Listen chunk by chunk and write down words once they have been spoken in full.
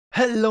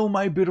Hello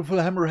my beautiful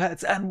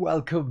hammerheads and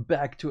welcome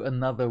back to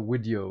another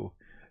video.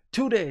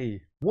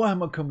 Today,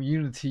 Warhammer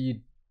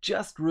community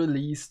just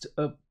released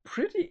a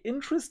pretty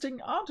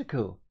interesting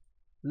article.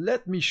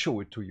 Let me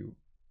show it to you.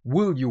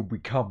 Will you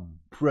become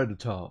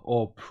predator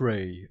or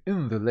prey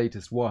in the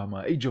latest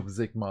Warhammer Age of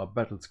Sigmar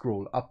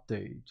Battlescroll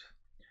update?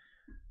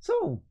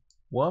 So,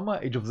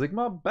 Warhammer Age of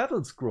Sigmar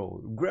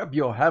Battlescroll. Grab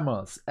your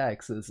hammers,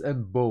 axes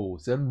and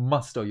bows and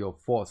muster your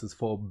forces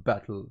for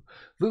battle.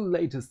 The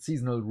latest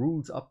seasonal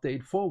rules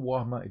update for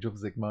Warhammer Age of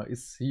Sigmar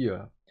is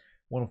here.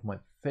 One of my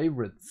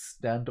favorite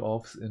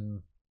standoffs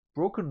in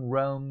Broken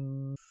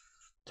Realms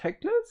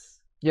Teclis?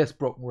 Yes,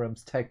 Broken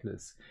Realms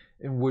Teclis,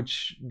 in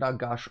which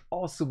Nagash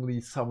awesomely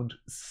summoned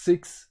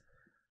 6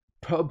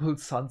 purple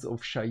sons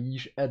of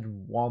Shaiish at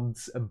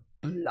once and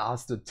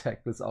blasted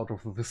Teclis out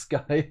of the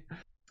sky.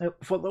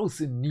 For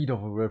those in need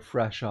of a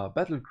refresher,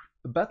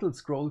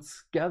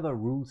 Battlescrolls gather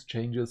rules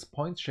changes,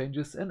 points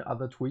changes and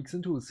other tweaks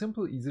into a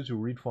simple, easy to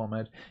read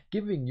format,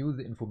 giving you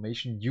the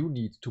information you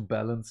need to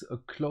balance a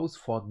close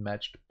fought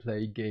matched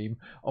play game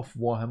of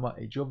Warhammer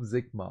Age of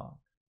Sigmar.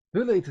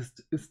 The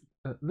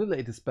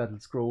latest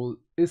Battlescroll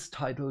is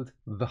titled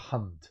The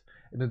Hunt,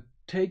 and it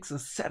takes a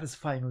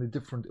satisfyingly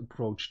different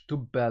approach to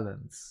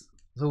balance.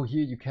 So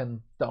here you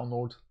can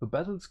download the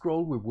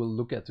Battlescroll, we will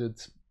look at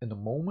it in a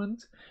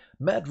moment.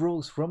 Matt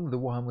Rose from the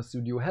Warhammer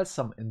Studio has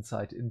some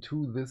insight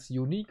into this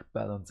unique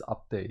balance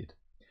update.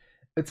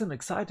 It's an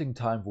exciting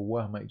time for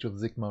Warhammer Age of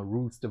Sigmar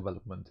rules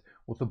development,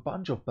 with a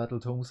bunch of battle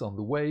tomes on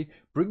the way,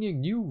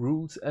 bringing new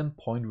rules and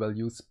point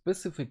values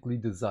specifically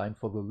designed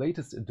for the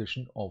latest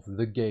edition of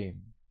the game.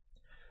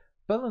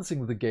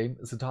 Balancing the game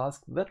is a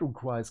task that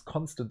requires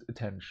constant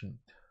attention.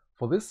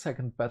 For this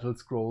second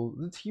Battlescroll,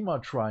 the team are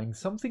trying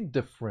something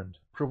different,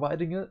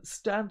 providing a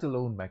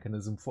standalone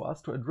mechanism for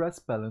us to address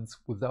balance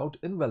without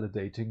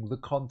invalidating the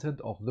content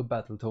of the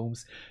battle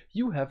tomes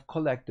you have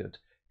collected,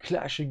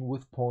 clashing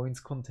with points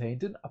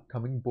contained in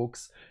upcoming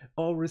books,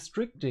 or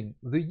restricting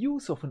the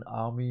use of an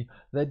army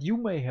that you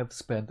may have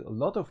spent a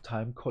lot of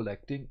time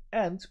collecting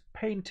and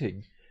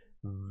painting.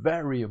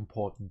 Very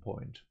important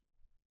point.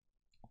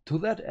 To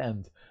that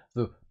end,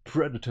 the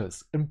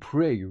Predators and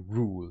Prey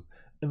rule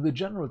in the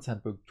General's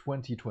Handbook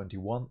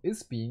 2021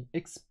 is being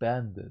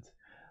expanded.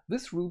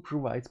 This rule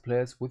provides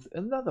players with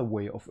another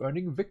way of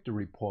earning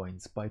victory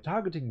points by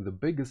targeting the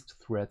biggest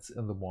threats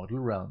in the mortal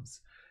realms.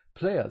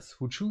 Players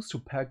who choose to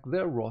pack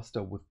their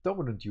roster with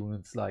dominant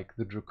units like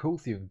the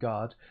Dracothian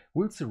Guard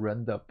will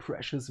surrender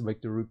precious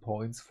victory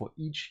points for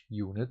each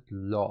unit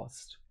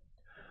lost.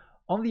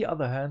 On the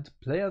other hand,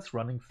 players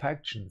running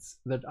factions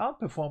that aren't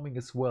performing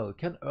as well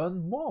can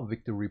earn more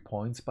victory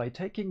points by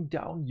taking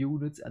down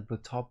units at the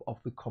top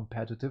of the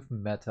competitive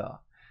meta.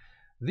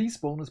 These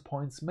bonus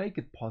points make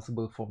it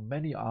possible for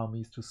many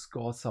armies to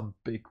score some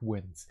big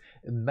wins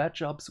in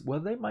matchups where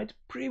they might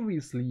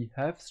previously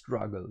have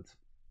struggled.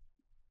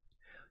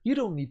 You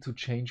don't need to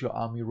change your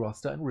army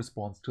roster in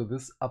response to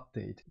this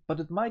update, but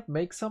it might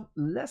make some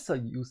lesser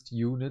used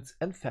units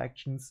and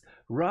factions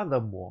rather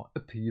more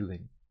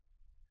appealing.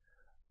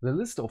 The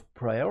list of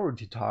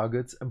priority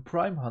targets and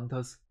prime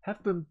hunters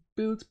have been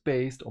built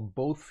based on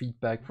both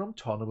feedback from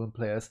tournament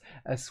players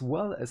as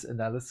well as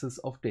analysis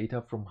of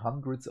data from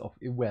hundreds of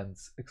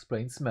events,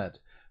 explains Matt,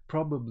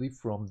 probably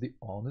from the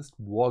Honest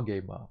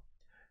Wargamer.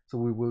 So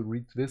we will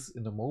read this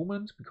in a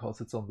moment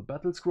because it's on the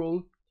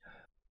Battlescroll.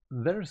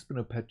 There has been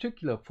a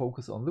particular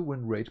focus on the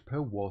win rate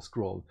per war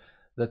scroll,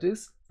 that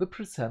is, the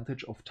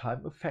percentage of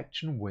time a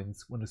faction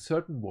wins when a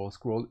certain war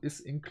scroll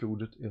is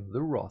included in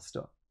the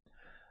roster.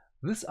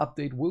 This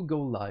update will go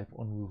live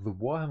on the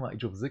Warhammer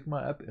Age of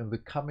Sigmar app in the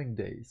coming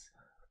days.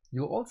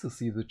 You'll also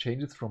see the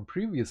changes from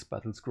previous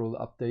Battlescroll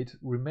update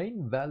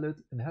remain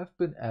valid and have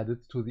been added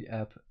to the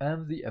app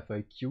and the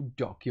FAQ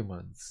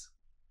documents.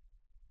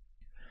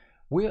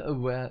 We're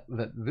aware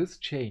that this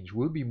change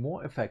will be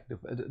more effective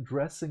at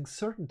addressing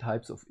certain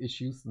types of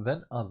issues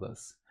than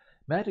others.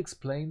 Matt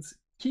explains,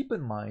 keep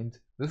in mind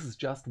this is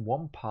just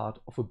one part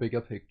of a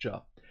bigger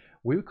picture.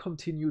 We'll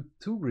continue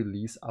to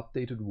release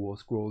updated war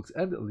scrolls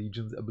and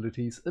allegiance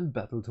abilities in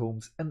battle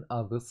tomes and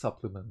other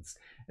supplements,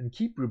 and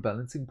keep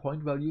rebalancing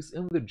point values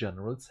in the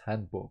General's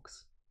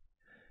handbooks.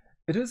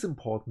 It is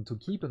important to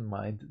keep in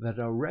mind that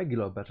our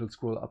regular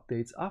Battlescroll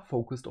updates are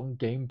focused on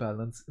game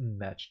balance and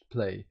matched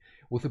play,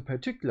 with a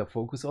particular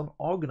focus on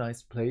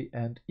organized play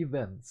and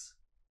events.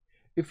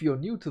 If you're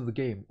new to the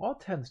game or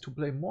tend to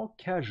play more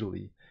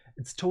casually,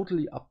 it's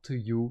totally up to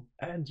you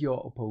and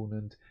your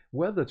opponent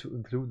whether to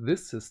include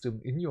this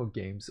system in your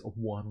games of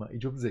Warhammer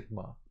Age of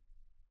Sigmar.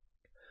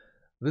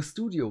 The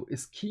studio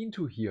is keen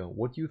to hear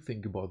what you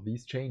think about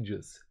these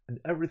changes and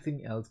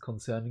everything else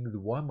concerning the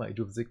Warhammer Age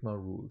of Sigmar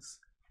rules.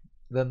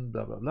 Then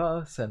blah blah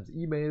blah, send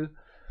email.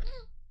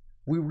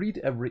 We read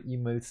every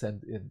email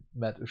sent in,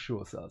 Matt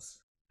assures us.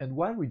 And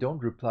while we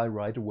don't reply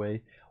right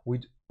away,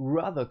 we'd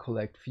rather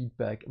collect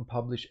feedback and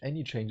publish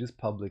any changes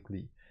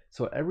publicly,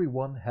 so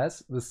everyone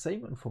has the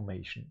same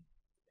information.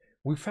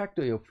 We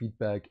factor your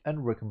feedback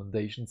and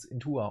recommendations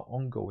into our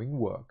ongoing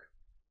work.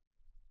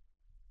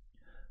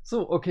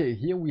 So okay,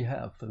 here we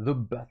have the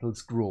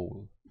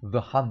Battlescroll.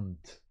 The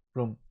Hunt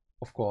from,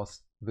 of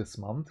course, this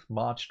month,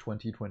 March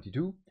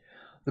 2022.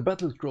 The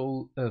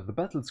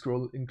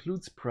Battlescroll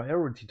includes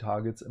priority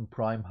targets and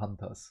prime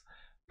hunters.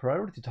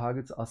 Priority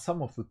targets are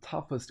some of the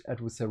toughest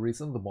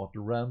adversaries in the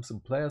mortal realms,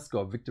 and players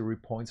score victory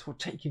points for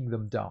taking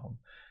them down.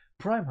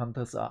 Prime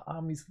hunters are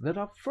armies that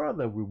are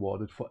further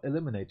rewarded for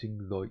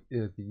eliminating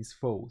these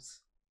foes.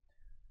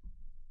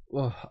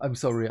 Oh, I'm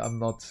sorry, I'm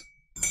not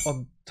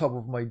on top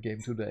of my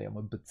game today, I'm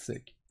a bit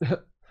sick.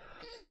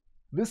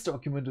 This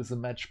document is a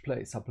match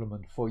play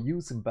supplement for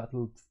use in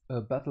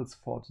battles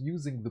fought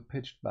using the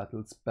Pitched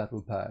Battles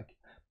Battle Pack.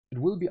 It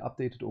will be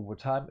updated over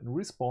time in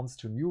response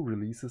to new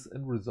releases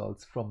and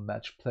results from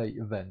match play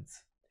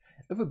events.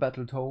 If a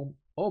Battletome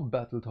or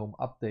Battletome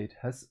update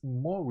has a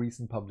more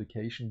recent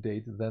publication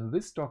date than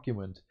this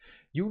document,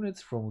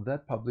 units from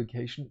that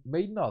publication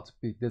may not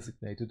be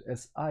designated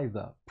as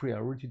either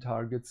priority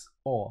targets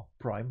or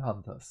prime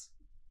hunters.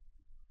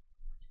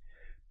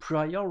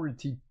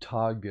 Priority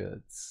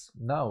targets.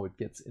 Now it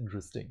gets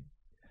interesting.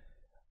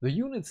 The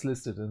units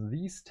listed in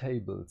these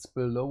tables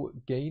below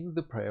gain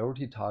the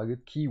priority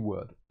target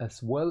keyword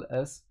as well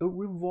as a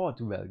reward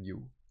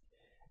value.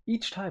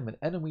 Each time an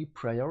enemy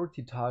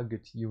priority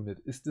target unit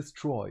is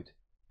destroyed,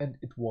 and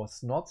it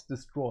was not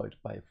destroyed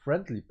by a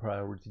friendly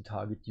priority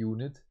target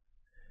unit,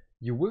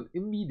 you will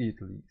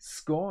immediately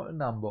score a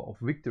number of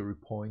victory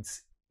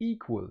points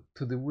equal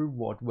to the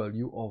reward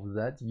value of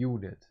that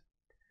unit.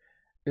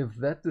 If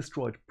that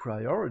destroyed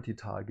priority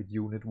target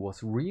unit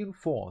was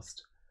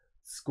reinforced,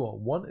 score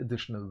 1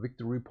 additional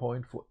victory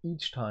point for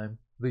each time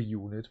the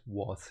unit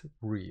was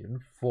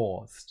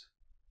reinforced.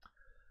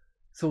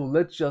 So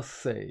let's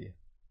just say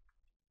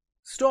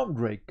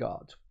Stormdrake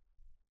Guard,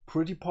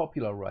 pretty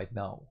popular right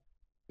now.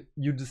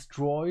 You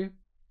destroy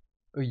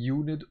a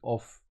unit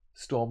of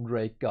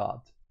Stormdrake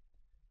Guard,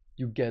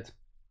 you get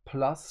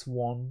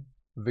 +1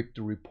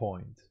 victory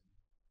point.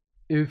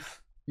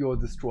 If you're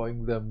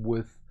destroying them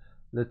with,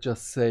 let's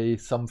just say,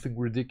 something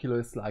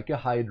ridiculous like a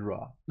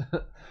Hydra.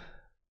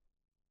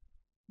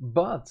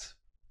 But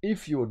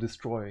if you're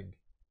destroying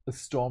a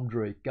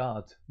Stormdrake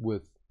Guard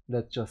with,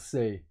 let's just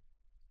say,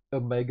 a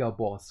Mega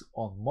Boss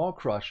on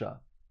Maw-Crusher,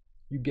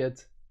 you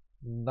get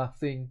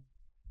nothing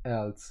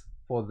else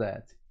for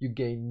that. You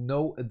gain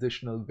no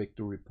additional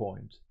victory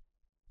point.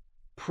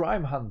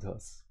 Prime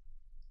Hunters.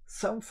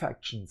 Some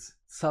factions,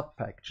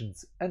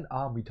 sub-factions, and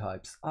army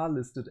types are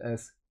listed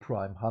as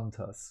Prime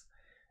Hunters.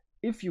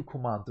 If you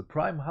command the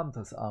Prime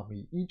Hunters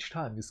army each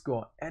time you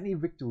score any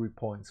victory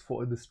points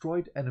for a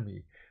destroyed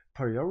enemy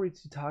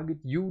priority target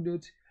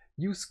unit,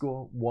 you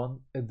score 1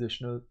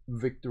 additional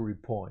victory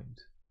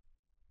point.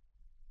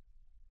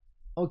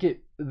 Okay,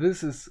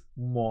 this is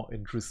more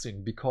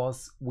interesting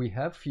because we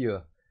have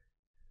here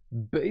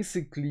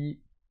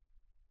basically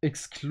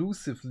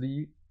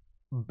exclusively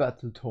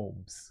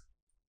Battletomes.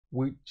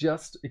 We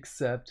just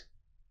accept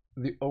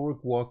the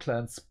Orc War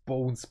Clan's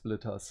Bone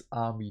Splitters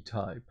army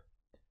type.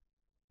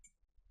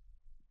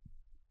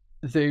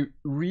 They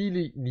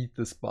really need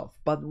this buff,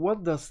 but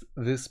what does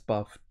this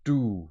buff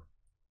do?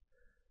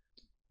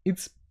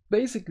 It's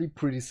basically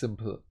pretty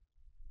simple.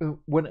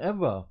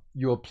 Whenever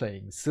you're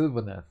playing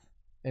Sylvaneth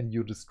and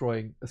you're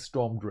destroying a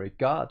Stormdrake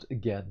Guard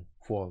again,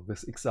 for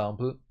this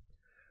example,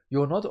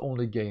 you're not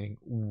only gaining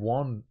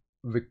 1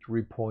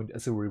 victory point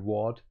as a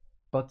reward,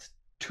 but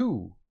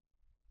 2.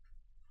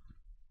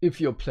 If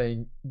you're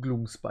playing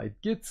Gloomspite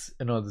Gitz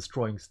and are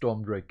destroying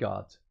Stormdrake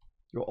Guard,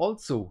 you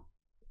also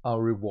are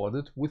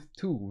rewarded with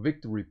 2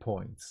 victory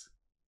points.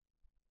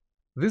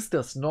 This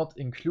does not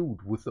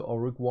include with the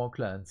Orc War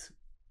Clans.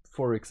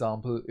 For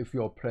example, if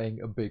you're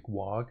playing a big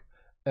warg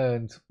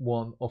and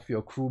one of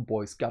your crew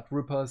boys Gut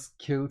Rippers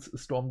kills a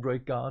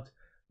Stormdrake Guard,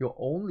 you're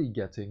only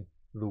getting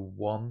the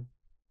 1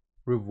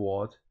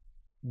 reward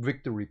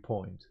victory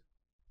point.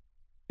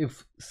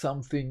 If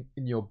something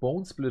in your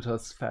Bone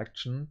Splitters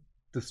faction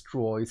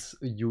destroys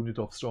a unit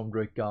of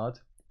Stormdrake Guard,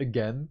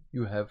 again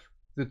you have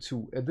the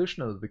 2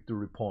 additional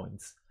victory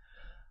points.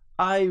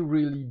 I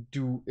really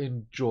do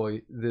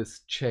enjoy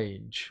this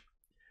change.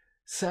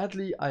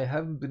 Sadly, I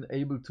haven't been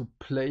able to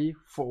play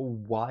for a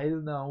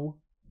while now.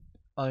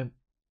 I'm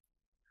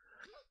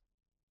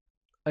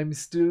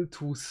still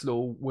too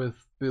slow with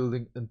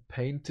building and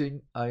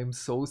painting. I'm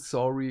so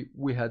sorry,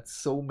 we had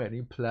so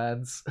many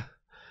plans.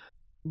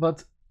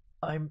 But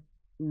I'm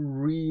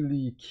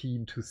really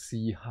keen to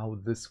see how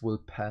this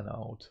will pan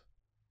out.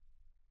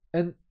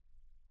 And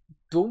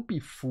don't be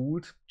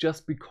fooled,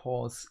 just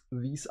because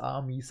these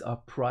armies are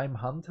prime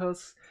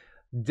hunters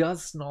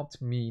does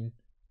not mean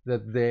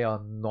that they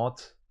are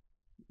not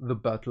the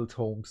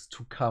Battletomes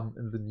to come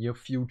in the near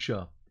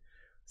future.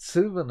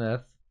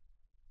 Sylvaneth,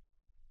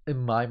 in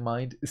my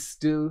mind, is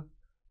still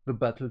the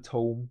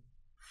Battletome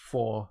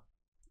for...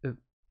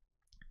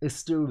 is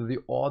still the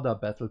Order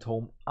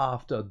Battletome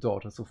after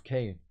Daughters of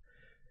Cain.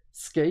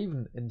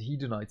 Skaven and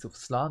Hedonites of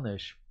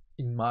Slaanesh,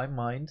 in my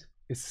mind,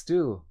 is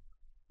still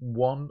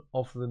one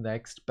of the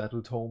next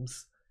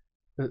Battletomes,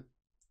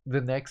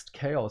 the next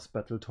Chaos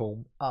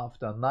Battletome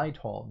after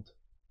Nighthaunt.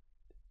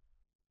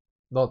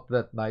 Not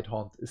that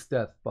Nighthaunt is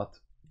dead, but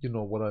you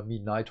know what I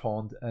mean,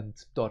 Nighthaunt and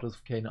Daughters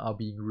of Cain are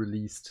being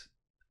released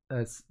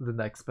as the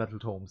next battle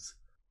tomes.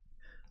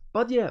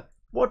 But yeah,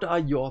 what are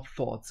your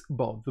thoughts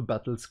about the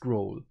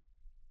Battlescroll?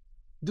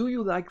 Do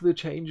you like the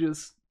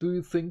changes? Do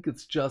you think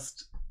it's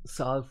just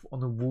salve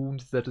on a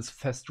wound that is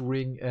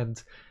festering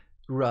and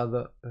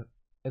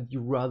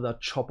you rather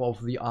chop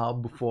off the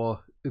arm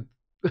before it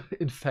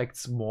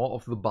infects more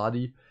of the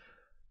body?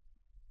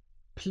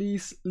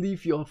 Please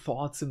leave your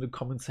thoughts in the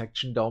comment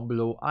section down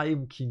below. I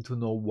am keen to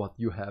know what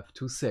you have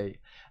to say.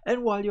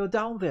 And while you're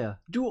down there,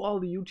 do all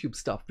the YouTube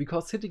stuff,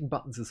 because hitting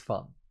buttons is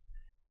fun.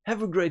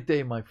 Have a great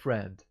day, my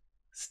friend.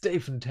 Stay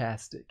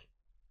fantastic.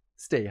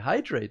 Stay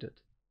hydrated.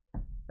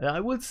 And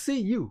I will see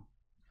you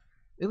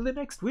in the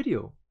next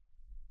video.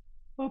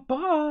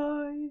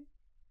 Bye-bye.